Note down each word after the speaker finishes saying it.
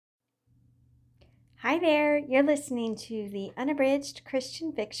Hi there, you're listening to the Unabridged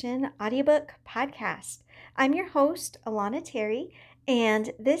Christian Fiction audiobook podcast. I'm your host, Alana Terry,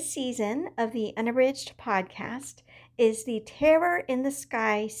 and this season of the Unabridged podcast is the Terror in the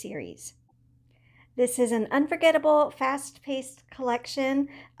Sky series. This is an unforgettable, fast-paced collection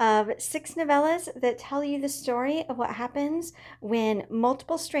of 6 novellas that tell you the story of what happens when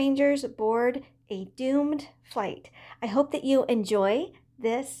multiple strangers board a doomed flight. I hope that you enjoy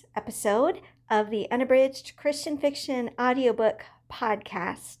this episode of the Unabridged Christian Fiction audiobook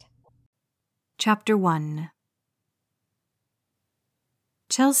podcast. Chapter 1.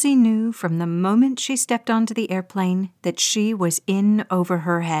 Chelsea knew from the moment she stepped onto the airplane that she was in over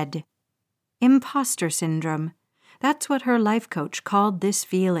her head. Imposter syndrome. That's what her life coach called this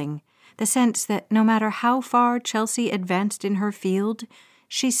feeling, the sense that no matter how far Chelsea advanced in her field,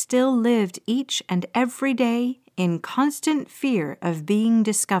 she still lived each and every day in constant fear of being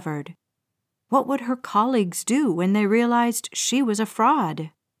discovered. What would her colleagues do when they realized she was a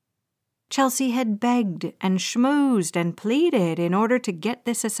fraud? Chelsea had begged and schmoozed and pleaded in order to get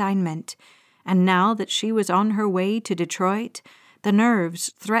this assignment, and now that she was on her way to Detroit, the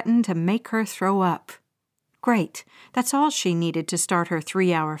nerves threatened to make her throw up. Great, that's all she needed to start her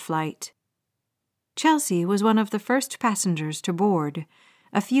 3-hour flight. Chelsea was one of the first passengers to board.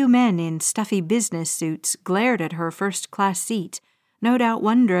 A few men in stuffy business suits glared at her first-class seat, no doubt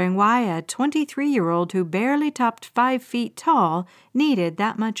wondering why a 23-year-old who barely topped 5 feet tall needed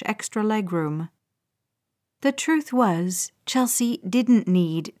that much extra legroom. The truth was, Chelsea didn't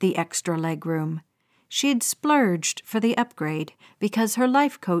need the extra legroom. She'd splurged for the upgrade because her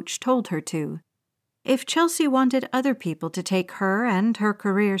life coach told her to. If Chelsea wanted other people to take her and her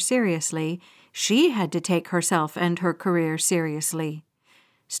career seriously, she had to take herself and her career seriously.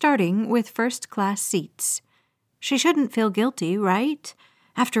 Starting with first-class seats. She shouldn't feel guilty, right?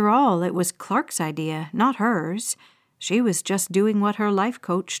 After all, it was Clark's idea, not hers. She was just doing what her life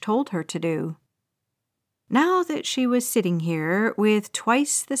coach told her to do. Now that she was sitting here with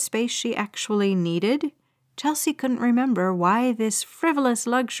twice the space she actually needed, Chelsea couldn't remember why this frivolous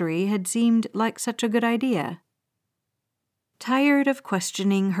luxury had seemed like such a good idea. Tired of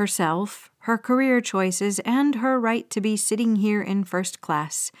questioning herself, her career choices, and her right to be sitting here in first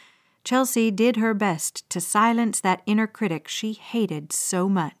class, Chelsea did her best to silence that inner critic she hated so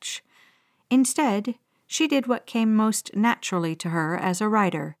much. Instead, she did what came most naturally to her as a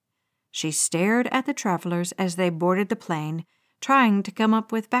writer. She stared at the travelers as they boarded the plane, trying to come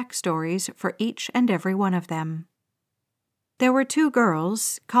up with backstories for each and every one of them. There were 2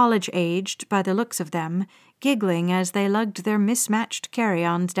 girls, college-aged by the looks of them, giggling as they lugged their mismatched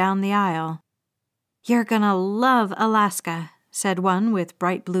carry-ons down the aisle. "You're gonna love Alaska," said one with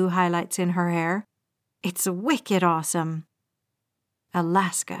bright blue highlights in her hair. "It's wicked awesome."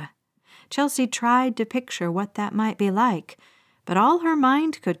 Alaska. Chelsea tried to picture what that might be like, but all her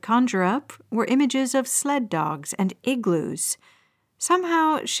mind could conjure up were images of sled dogs and igloos.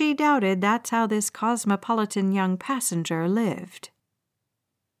 Somehow she doubted that's how this cosmopolitan young passenger lived.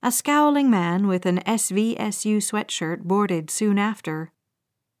 A scowling man with an SVSU sweatshirt boarded soon after.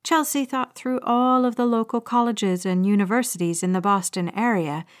 Chelsea thought through all of the local colleges and universities in the Boston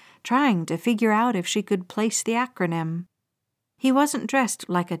area, trying to figure out if she could place the acronym. He wasn't dressed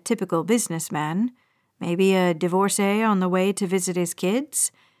like a typical businessman. Maybe a divorcee on the way to visit his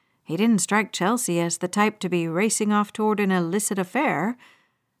kids? He didn't strike Chelsea as the type to be racing off toward an illicit affair.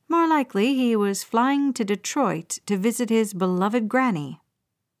 More likely he was flying to Detroit to visit his beloved granny.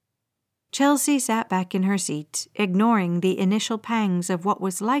 Chelsea sat back in her seat, ignoring the initial pangs of what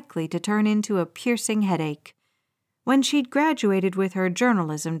was likely to turn into a piercing headache. When she'd graduated with her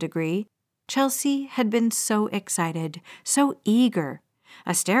journalism degree, Chelsea had been so excited, so eager.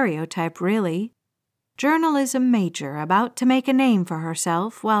 A stereotype, really. Journalism major about to make a name for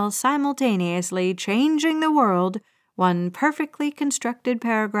herself while simultaneously changing the world one perfectly constructed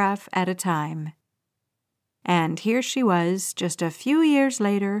paragraph at a time. And here she was, just a few years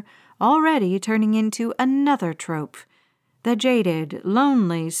later, already turning into another trope. The jaded,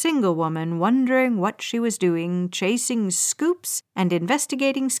 lonely, single woman wondering what she was doing, chasing scoops and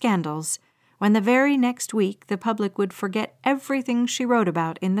investigating scandals, when the very next week the public would forget everything she wrote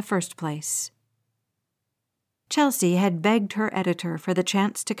about in the first place. Chelsea had begged her editor for the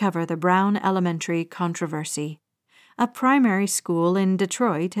chance to cover the Brown Elementary controversy. A primary school in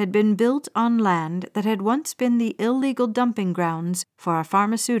Detroit had been built on land that had once been the illegal dumping grounds for a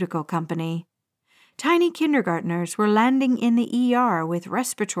pharmaceutical company. Tiny kindergartners were landing in the ER with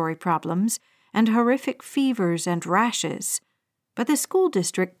respiratory problems and horrific fevers and rashes, but the school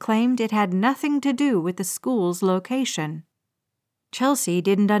district claimed it had nothing to do with the school's location. Chelsea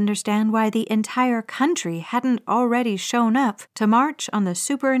didn't understand why the entire country hadn't already shown up to march on the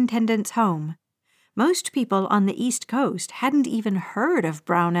superintendent's home. Most people on the East Coast hadn't even heard of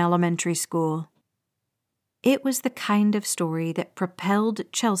Brown Elementary School. It was the kind of story that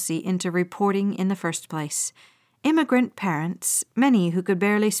propelled Chelsea into reporting in the first place. Immigrant parents, many who could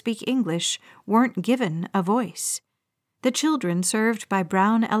barely speak English, weren't given a voice. The children served by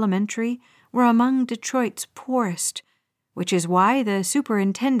Brown Elementary were among Detroit's poorest, which is why the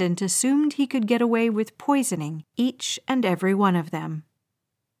superintendent assumed he could get away with poisoning each and every one of them.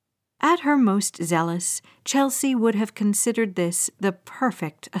 At her most zealous, Chelsea would have considered this the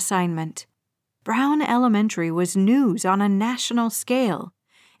perfect assignment. Brown Elementary was news on a national scale.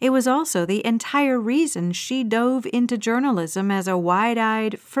 It was also the entire reason she dove into journalism as a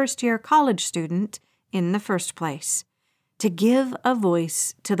wide-eyed first-year college student in the first place. To give a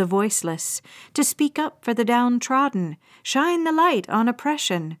voice to the voiceless, to speak up for the downtrodden, shine the light on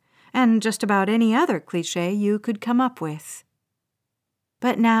oppression, and just about any other cliché you could come up with.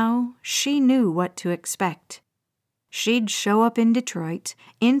 But now she knew what to expect. She'd show up in Detroit,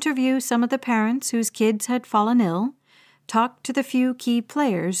 interview some of the parents whose kids had fallen ill, talk to the few key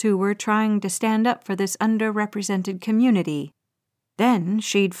players who were trying to stand up for this underrepresented community. Then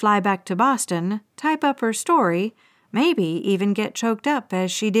she'd fly back to Boston, type up her story, maybe even get choked up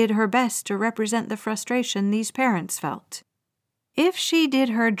as she did her best to represent the frustration these parents felt. If she did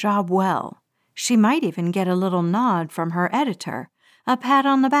her job well, she might even get a little nod from her editor, a pat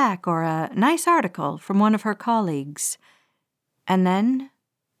on the back or a nice article from one of her colleagues. And then,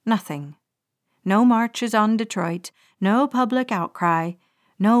 nothing. No marches on Detroit, no public outcry,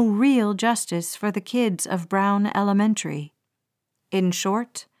 no real justice for the kids of Brown Elementary. In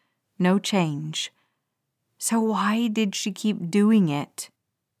short, no change. So why did she keep doing it?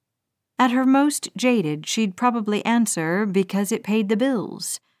 At her most jaded, she'd probably answer because it paid the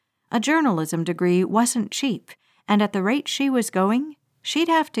bills. A journalism degree wasn't cheap, and at the rate she was going, she'd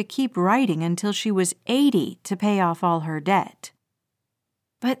have to keep writing until she was 80 to pay off all her debt.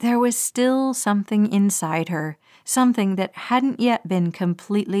 But there was still something inside her, something that hadn't yet been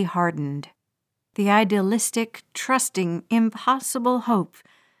completely hardened. The idealistic, trusting, impossible hope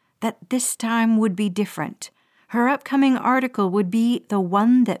that this time would be different. Her upcoming article would be the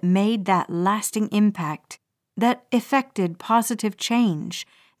one that made that lasting impact, that effected positive change,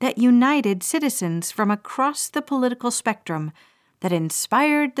 that united citizens from across the political spectrum, that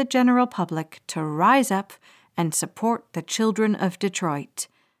inspired the general public to rise up and support the children of Detroit.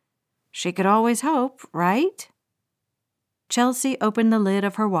 She could always hope, right? Chelsea opened the lid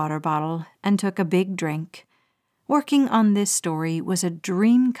of her water bottle and took a big drink. Working on this story was a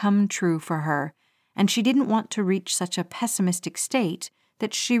dream come true for her, and she didn't want to reach such a pessimistic state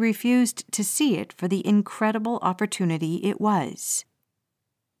that she refused to see it for the incredible opportunity it was.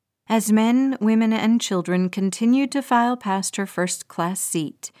 As men, women, and children continued to file past her first-class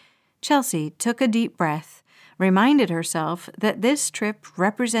seat, Chelsea took a deep breath, reminded herself that this trip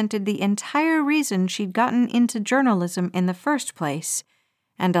represented the entire reason she'd gotten into journalism in the first place,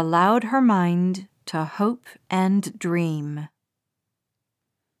 and allowed her mind to hope and dream.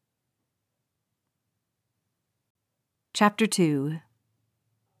 Chapter 2.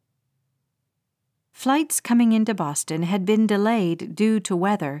 Flights coming into Boston had been delayed due to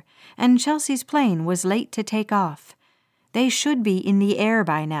weather, and Chelsea's plane was late to take off. They should be in the air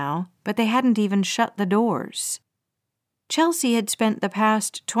by now, but they hadn't even shut the doors. Chelsea had spent the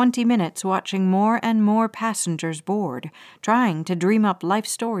past 20 minutes watching more and more passengers board, trying to dream up life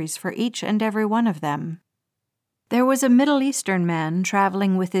stories for each and every one of them. There was a Middle Eastern man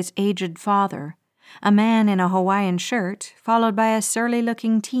traveling with his aged father, a man in a Hawaiian shirt, followed by a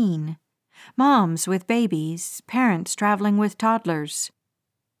surly-looking teen, moms with babies, parents traveling with toddlers.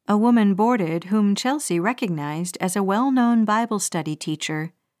 A woman boarded whom Chelsea recognized as a well-known Bible study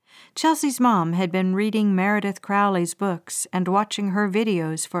teacher. Chelsea's mom had been reading Meredith Crowley's books and watching her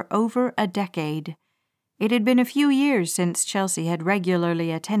videos for over a decade. It had been a few years since Chelsea had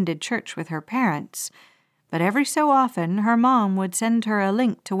regularly attended church with her parents, but every so often her mom would send her a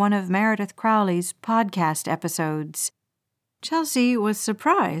link to one of Meredith Crowley's podcast episodes. Chelsea was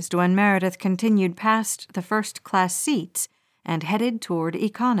surprised when Meredith continued past the first-class seats and headed toward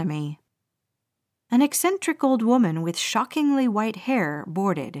economy. An eccentric old woman with shockingly white hair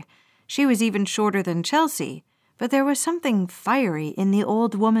boarded. She was even shorter than Chelsea, but there was something fiery in the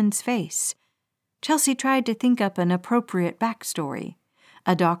old woman's face. Chelsea tried to think up an appropriate backstory.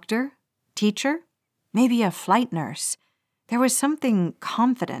 A doctor? Teacher? Maybe a flight nurse. There was something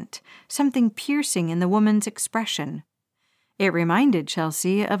confident, something piercing in the woman's expression. It reminded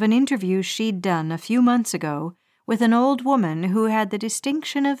Chelsea of an interview she'd done a few months ago with an old woman who had the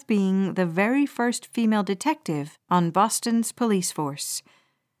distinction of being the very first female detective on Boston's police force.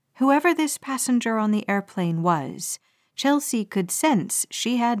 Whoever this passenger on the airplane was, Chelsea could sense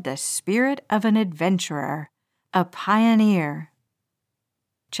she had the spirit of an adventurer, a pioneer.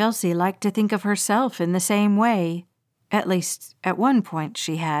 Chelsea liked to think of herself in the same way. At least, at one point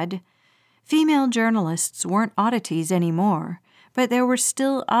she had. Female journalists weren't oddities anymore, but there were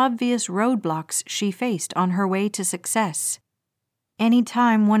still obvious roadblocks she faced on her way to success. Any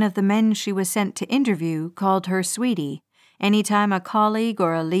time one of the men she was sent to interview called her sweetie, any time a colleague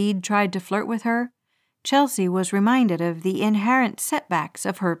or a lead tried to flirt with her, Chelsea was reminded of the inherent setbacks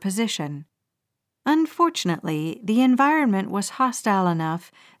of her position. Unfortunately, the environment was hostile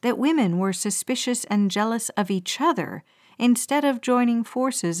enough that women were suspicious and jealous of each other instead of joining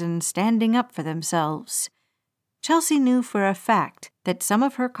forces and standing up for themselves. Chelsea knew for a fact that some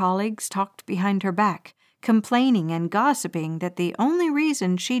of her colleagues talked behind her back, complaining and gossiping that the only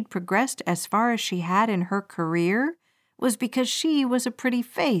reason she'd progressed as far as she had in her career was because she was a pretty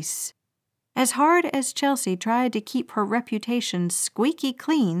face. As hard as Chelsea tried to keep her reputation squeaky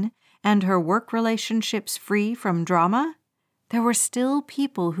clean and her work relationships free from drama, there were still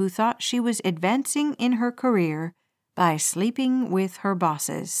people who thought she was advancing in her career by sleeping with her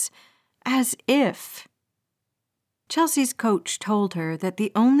bosses. As if. Chelsea's coach told her that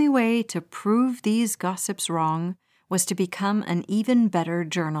the only way to prove these gossips wrong was to become an even better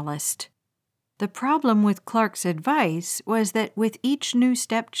journalist. The problem with Clark's advice was that with each new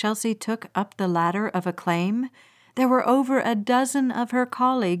step Chelsea took up the ladder of acclaim, there were over a dozen of her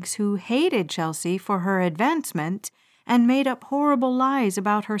colleagues who hated Chelsea for her advancement and made up horrible lies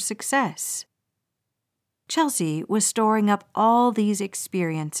about her success. Chelsea was storing up all these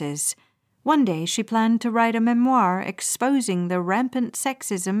experiences. One day she planned to write a memoir exposing the rampant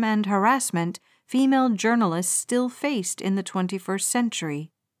sexism and harassment female journalists still faced in the 21st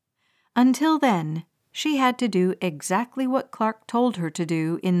century. Until then, she had to do exactly what Clark told her to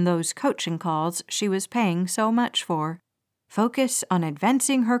do in those coaching calls she was paying so much for. Focus on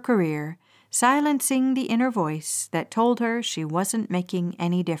advancing her career, silencing the inner voice that told her she wasn't making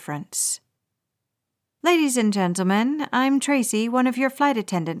any difference. "Ladies and gentlemen, I'm Tracy, one of your flight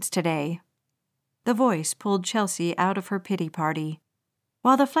attendants today." The voice pulled Chelsea out of her pity party.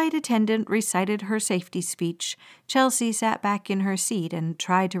 While the flight attendant recited her safety speech, Chelsea sat back in her seat and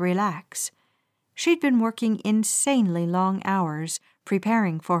tried to relax. She'd been working insanely long hours,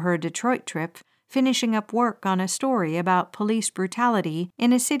 preparing for her Detroit trip, finishing up work on a story about police brutality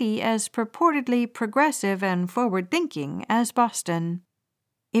in a city as purportedly progressive and forward-thinking as Boston.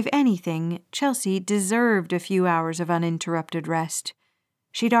 If anything, Chelsea deserved a few hours of uninterrupted rest.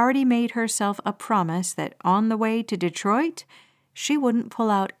 She'd already made herself a promise that on the way to Detroit, she wouldn't pull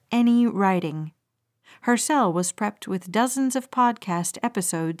out any writing. Her cell was prepped with dozens of podcast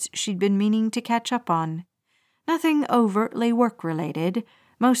episodes she'd been meaning to catch up on. Nothing overtly work-related,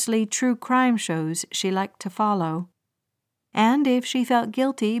 mostly true crime shows she liked to follow. And if she felt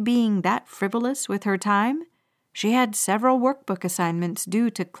guilty being that frivolous with her time, she had several workbook assignments due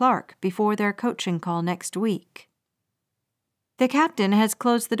to Clark before their coaching call next week. "The captain has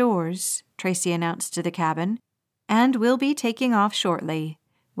closed the doors," Tracy announced to the cabin, "and we'll be taking off shortly.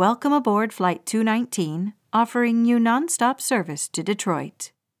 Welcome aboard Flight 219, offering you nonstop service to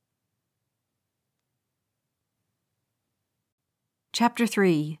Detroit." Chapter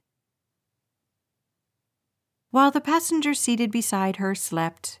 3. While the passenger seated beside her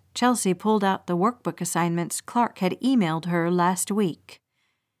slept, Chelsea pulled out the workbook assignments Clark had emailed her last week.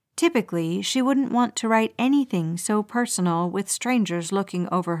 Typically, she wouldn't want to write anything so personal with strangers looking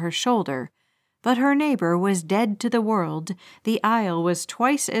over her shoulder, but her neighbor was dead to the world, the aisle was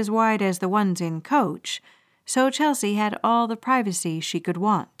twice as wide as the ones in coach, so Chelsea had all the privacy she could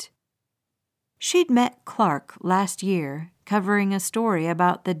want. She'd met Clark last year, covering a story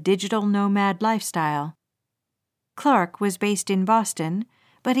about the digital nomad lifestyle. Clark was based in Boston,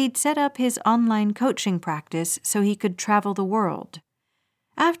 but he'd set up his online coaching practice so he could travel the world.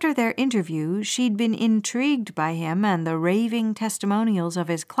 After their interview, she'd been intrigued by him and the raving testimonials of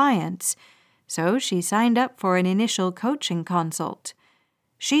his clients, so she signed up for an initial coaching consult.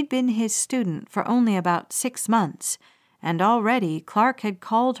 She'd been his student for only about 6 months, and already Clark had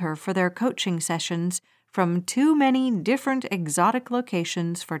called her for their coaching sessions from too many different exotic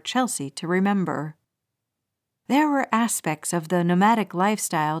locations for Chelsea to remember. There were aspects of the nomadic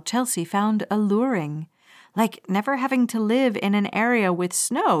lifestyle Chelsea found alluring, like never having to live in an area with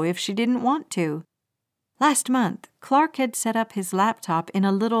snow if she didn't want to. Last month, Clark had set up his laptop in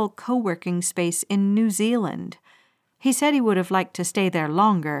a little co-working space in New Zealand. He said he would have liked to stay there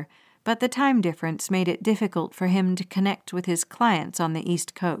longer, but the time difference made it difficult for him to connect with his clients on the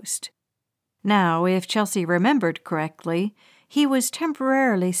East Coast. Now, if Chelsea remembered correctly, he was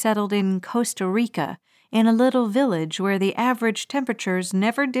temporarily settled in Costa Rica, in a little village where the average temperatures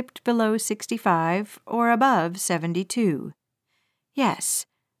never dipped below 65 or above 72. Yes,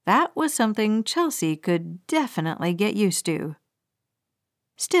 that was something Chelsea could definitely get used to.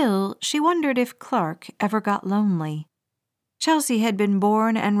 Still, she wondered if Clark ever got lonely. Chelsea had been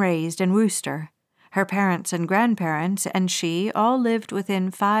born and raised in Worcester. Her parents and grandparents and she all lived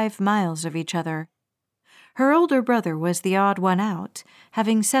within 5 miles of each other. Her older brother was the odd one out,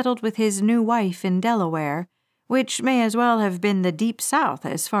 having settled with his new wife in Delaware, which may as well have been the Deep South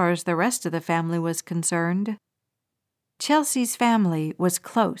as far as the rest of the family was concerned. Chelsea's family was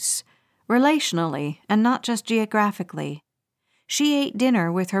close, relationally and not just geographically. She ate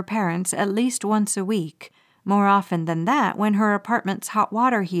dinner with her parents at least once a week, more often than that when her apartment's hot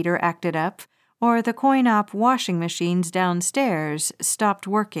water heater acted up or the coin-op washing machines downstairs stopped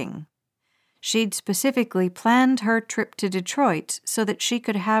working. She'd specifically planned her trip to Detroit so that she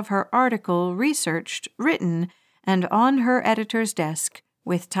could have her article researched, written, and on her editor's desk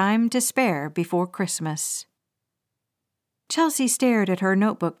with time to spare before Christmas. Chelsea stared at her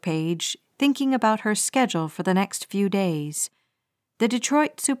notebook page, thinking about her schedule for the next few days. The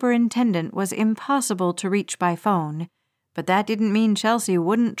Detroit superintendent was impossible to reach by phone, but that didn't mean Chelsea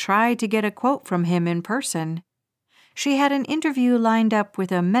wouldn't try to get a quote from him in person. She had an interview lined up with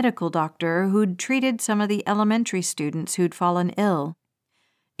a medical doctor who'd treated some of the elementary students who'd fallen ill.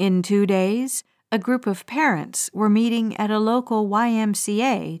 In 2 days, a group of parents were meeting at a local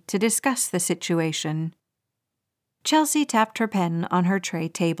YMCA to discuss the situation. Chelsea tapped her pen on her tray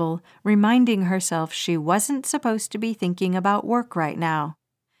table, reminding herself she wasn't supposed to be thinking about work right now.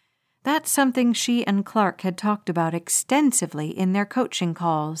 That's something she and Clark had talked about extensively in their coaching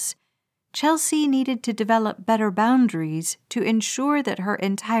calls. Chelsea needed to develop better boundaries to ensure that her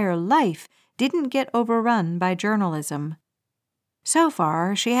entire life didn't get overrun by journalism. So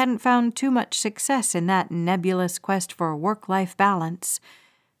far, she hadn't found too much success in that nebulous quest for work-life balance.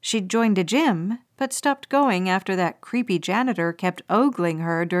 She'd joined a gym, but stopped going after that creepy janitor kept ogling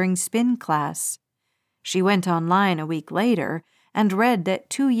her during spin class. She went online a week later and read that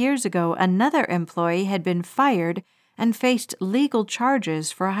 2 years ago another employee had been fired and faced legal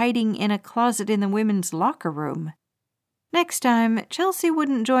charges for hiding in a closet in the women's locker room. Next time, Chelsea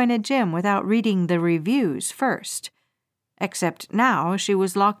wouldn't join a gym without reading the reviews first. Except now she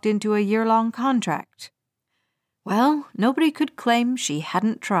was locked into a year-long contract. Well, nobody could claim she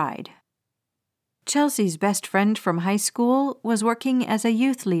hadn't tried. Chelsea's best friend from high school was working as a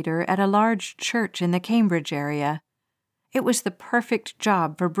youth leader at a large church in the Cambridge area. It was the perfect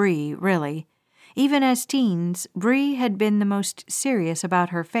job for Bree, really. Even as teens, Bree had been the most serious about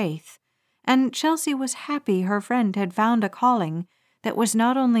her faith, and Chelsea was happy her friend had found a calling that was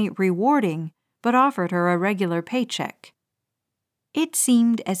not only rewarding, but offered her a regular paycheck. It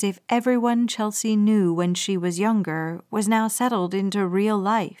seemed as if everyone Chelsea knew when she was younger was now settled into real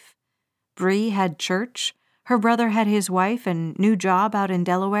life. Bree had church, her brother had his wife and new job out in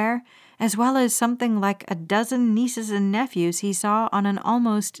Delaware, as well as something like a dozen nieces and nephews he saw on an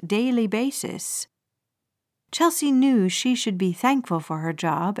almost daily basis. Chelsea knew she should be thankful for her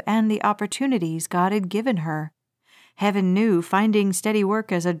job and the opportunities God had given her. Heaven knew finding steady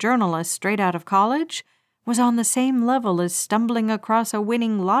work as a journalist straight out of college was on the same level as stumbling across a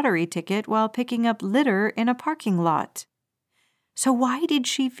winning lottery ticket while picking up litter in a parking lot. So why did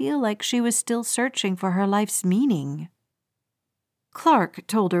she feel like she was still searching for her life's meaning? Clark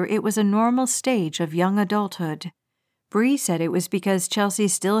told her it was a normal stage of young adulthood. Bree said it was because Chelsea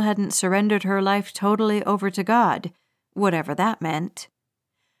still hadn't surrendered her life totally over to God, whatever that meant.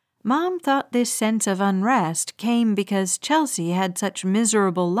 Mom thought this sense of unrest came because Chelsea had such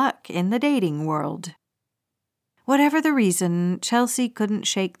miserable luck in the dating world. Whatever the reason, Chelsea couldn't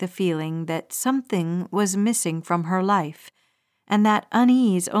shake the feeling that something was missing from her life, and that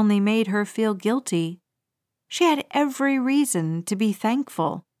unease only made her feel guilty. She had every reason to be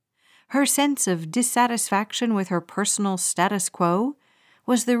thankful. Her sense of dissatisfaction with her personal status quo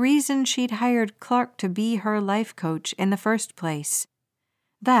was the reason she'd hired Clark to be her life coach in the first place.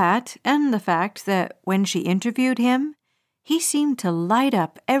 That, and the fact that when she interviewed him, he seemed to light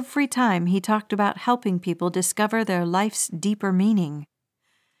up every time he talked about helping people discover their life's deeper meaning.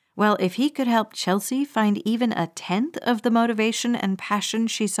 Well, if he could help Chelsea find even a tenth of the motivation and passion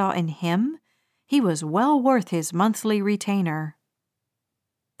she saw in him, he was well worth his monthly retainer.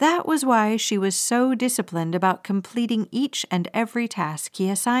 That was why she was so disciplined about completing each and every task he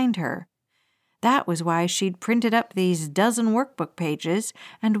assigned her. That was why she'd printed up these dozen workbook pages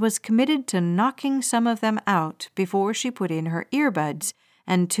and was committed to knocking some of them out before she put in her earbuds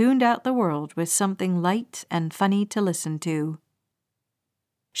and tuned out the world with something light and funny to listen to.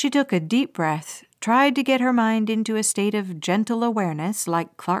 She took a deep breath, tried to get her mind into a state of gentle awareness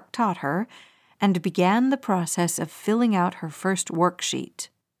like Clark taught her, and began the process of filling out her first worksheet.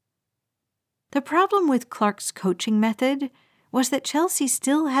 The problem with Clark's coaching method was that Chelsea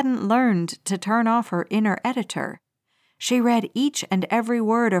still hadn't learned to turn off her inner editor. She read each and every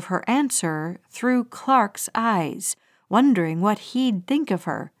word of her answer through Clark's eyes, wondering what he'd think of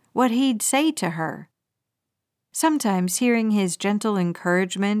her, what he'd say to her. Sometimes hearing his gentle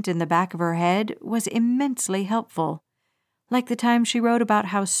encouragement in the back of her head was immensely helpful, like the time she wrote about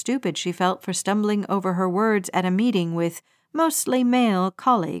how stupid she felt for stumbling over her words at a meeting with mostly male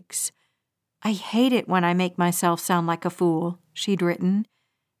colleagues. "I hate it when I make myself sound like a fool," she'd written,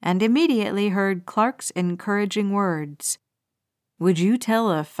 and immediately heard Clark's encouraging words. "Would you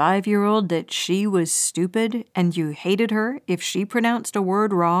tell a 5-year-old that she was stupid and you hated her if she pronounced a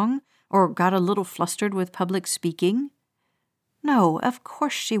word wrong or got a little flustered with public speaking?" No, of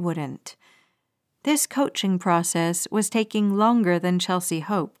course she wouldn't. This coaching process was taking longer than Chelsea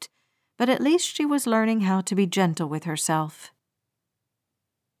hoped, but at least she was learning how to be gentle with herself.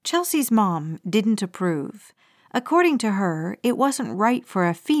 Chelsea's mom didn't approve. According to her, it wasn't right for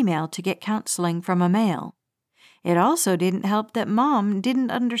a female to get counseling from a male. It also didn't help that Mom didn't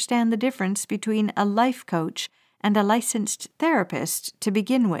understand the difference between a life coach and a licensed therapist to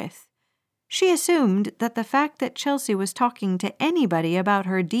begin with. She assumed that the fact that Chelsea was talking to anybody about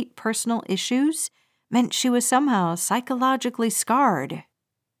her deep personal issues meant she was somehow psychologically scarred.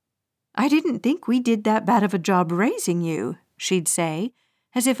 "I didn't think we did that bad of a job raising you," she'd say,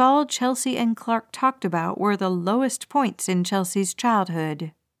 as if all Chelsea and Clark talked about were the lowest points in Chelsea's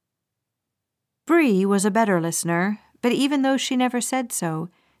childhood. Bree was a better listener, but even though she never said so,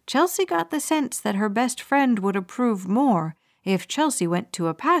 Chelsea got the sense that her best friend would approve more if Chelsea went to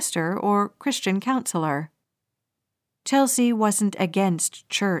a pastor or Christian counselor. Chelsea wasn't against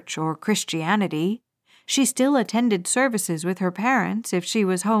church or Christianity. She still attended services with her parents if she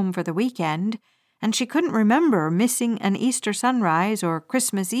was home for the weekend, and she couldn't remember missing an Easter sunrise or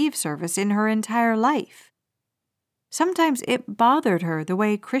Christmas Eve service in her entire life. Sometimes it bothered her the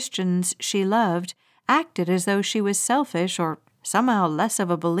way Christians she loved acted as though she was selfish or somehow less of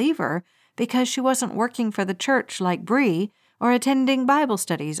a believer because she wasn't working for the church like Bree or attending Bible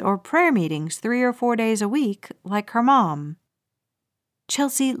studies or prayer meetings 3 or 4 days a week like her mom.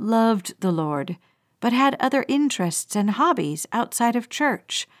 Chelsea loved the Lord, but had other interests and hobbies outside of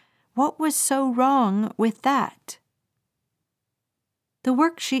church. What was so wrong with that? The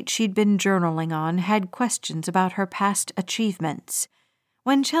worksheet she'd been journaling on had questions about her past achievements.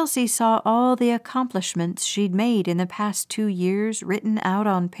 When Chelsea saw all the accomplishments she'd made in the past 2 years written out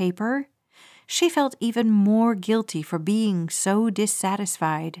on paper, she felt even more guilty for being so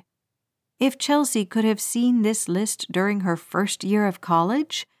dissatisfied. If Chelsea could have seen this list during her first year of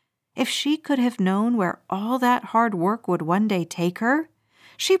college, if she could have known where all that hard work would one day take her,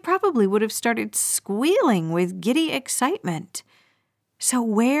 she probably would have started squealing with giddy excitement. So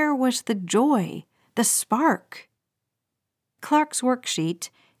where was the joy, the spark? Clark's worksheet,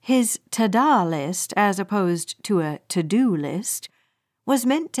 his ta-da list as opposed to a to-do list, was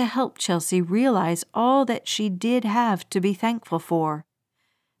meant to help Chelsea realize all that she did have to be thankful for.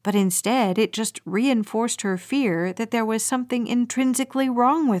 But instead, it just reinforced her fear that there was something intrinsically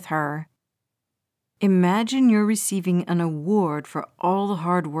wrong with her. Imagine you're receiving an award for all the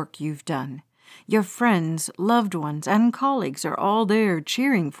hard work you've done. Your friends, loved ones, and colleagues are all there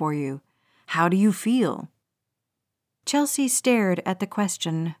cheering for you. How do you feel? Chelsea stared at the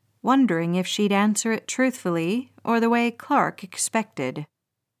question, wondering if she'd answer it truthfully or the way Clark expected.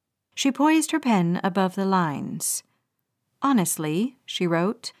 She poised her pen above the lines. "Honestly," she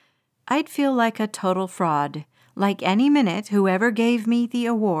wrote, "I'd feel like a total fraud. Like any minute whoever gave me the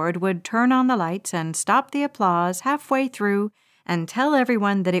award would turn on the lights and stop the applause halfway through and tell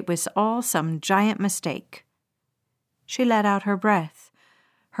everyone that it was all some giant mistake." She let out her breath.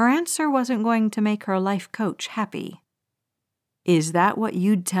 Her answer wasn't going to make her life coach happy. "Is that what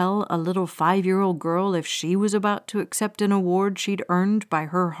you'd tell a little 5-year-old girl if she was about to accept an award she'd earned by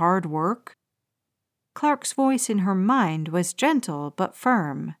her hard work?" Clark's voice in her mind was gentle but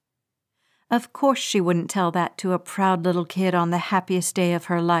firm. Of course she wouldn't tell that to a proud little kid on the happiest day of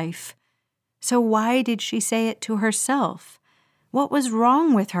her life. So why did she say it to herself? What was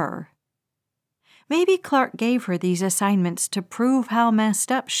wrong with her? Maybe Clark gave her these assignments to prove how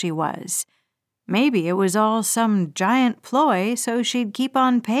messed up she was. Maybe it was all some giant ploy so she'd keep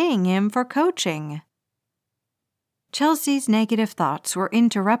on paying him for coaching. Chelsea's negative thoughts were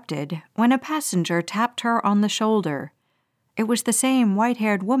interrupted when a passenger tapped her on the shoulder. It was the same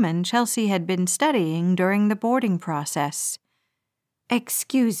white-haired woman Chelsea had been studying during the boarding process.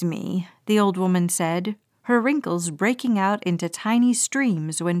 "Excuse me," the old woman said, her wrinkles breaking out into tiny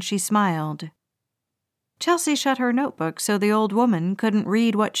streams when she smiled. Chelsea shut her notebook so the old woman couldn't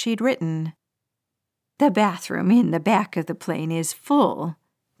read what she'd written. "The bathroom in the back of the plane is full,"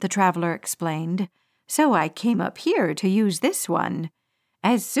 the traveler explained, "so I came up here to use this one.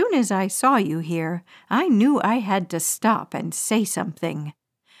 As soon as I saw you here, I knew I had to stop and say something.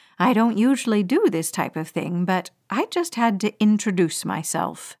 I don't usually do this type of thing, but I just had to introduce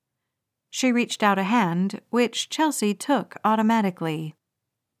myself." She reached out a hand, which Chelsea took automatically.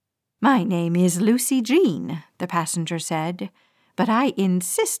 "My name is Lucy Jean," the passenger said, "but I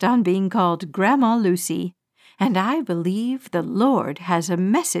insist on being called Grandma Lucy, and I believe the Lord has a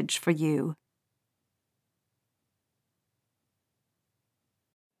message for you."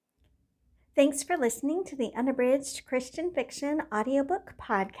 Thanks for listening to the Unabridged Christian Fiction audiobook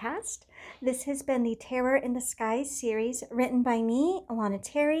podcast. This has been the Terror in the Skies series, written by me, Alana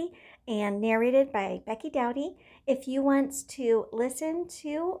Terry, and narrated by Becky Dowdy. If you want to listen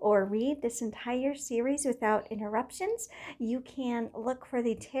to or read this entire series without interruptions, you can look for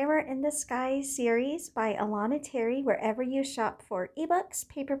the Terror in the Skies series by Alana Terry wherever you shop for ebooks,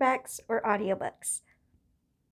 paperbacks, or audiobooks.